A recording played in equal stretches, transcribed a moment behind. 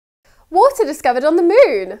Water discovered on the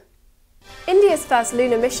moon! India's first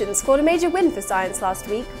lunar mission scored a major win for science last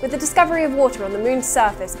week with the discovery of water on the moon's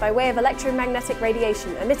surface by way of electromagnetic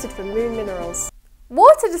radiation emitted from moon minerals.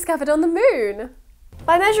 Water discovered on the moon!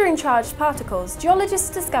 By measuring charged particles, geologists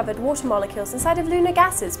discovered water molecules inside of lunar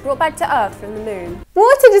gases brought back to Earth from the moon.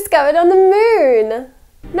 Water discovered on the moon!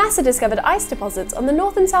 NASA discovered ice deposits on the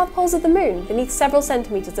north and south poles of the moon beneath several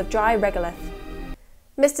centimetres of dry regolith.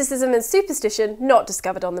 Mysticism and superstition not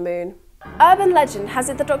discovered on the moon. Urban legend has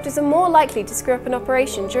it that doctors are more likely to screw up an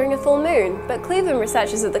operation during a full moon, but Cleveland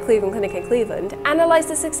researchers at the Cleveland Clinic in Cleveland analysed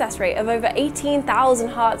the success rate of over 18,000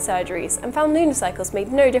 heart surgeries and found lunar cycles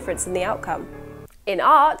made no difference in the outcome. In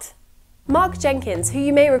art, Mark Jenkins, who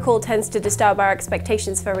you may recall tends to disturb our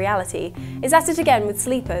expectations for reality, is at it again with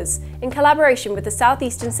Sleepers, in collaboration with the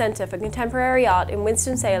Southeastern Center for Contemporary Art in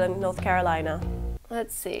Winston-Salem, North Carolina.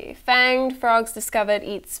 Let's see, fanged frogs discovered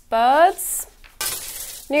eats birds.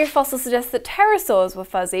 New fossil suggests that pterosaurs were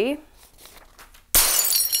fuzzy.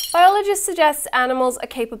 Biologists suggest animals are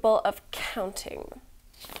capable of counting.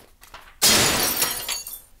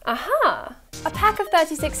 Aha! A pack of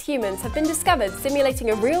 36 humans have been discovered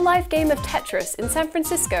simulating a real-life game of Tetris in San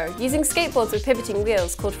Francisco using skateboards with pivoting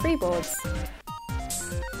wheels called Freebords.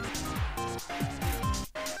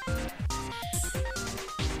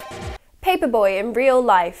 Paperboy in real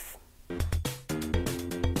life.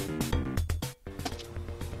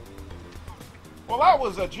 Well, that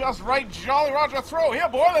was a just right Jolly Roger throw. Here,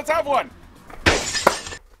 boy, let's have one.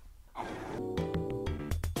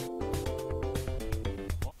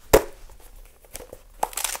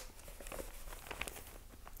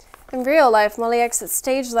 In real life, Molly exits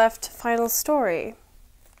stage left, final story.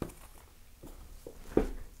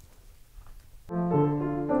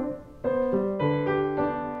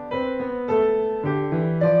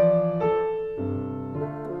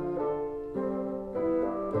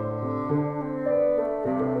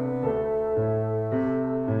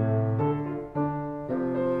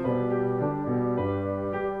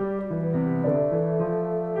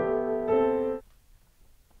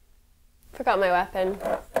 Forgot my weapon.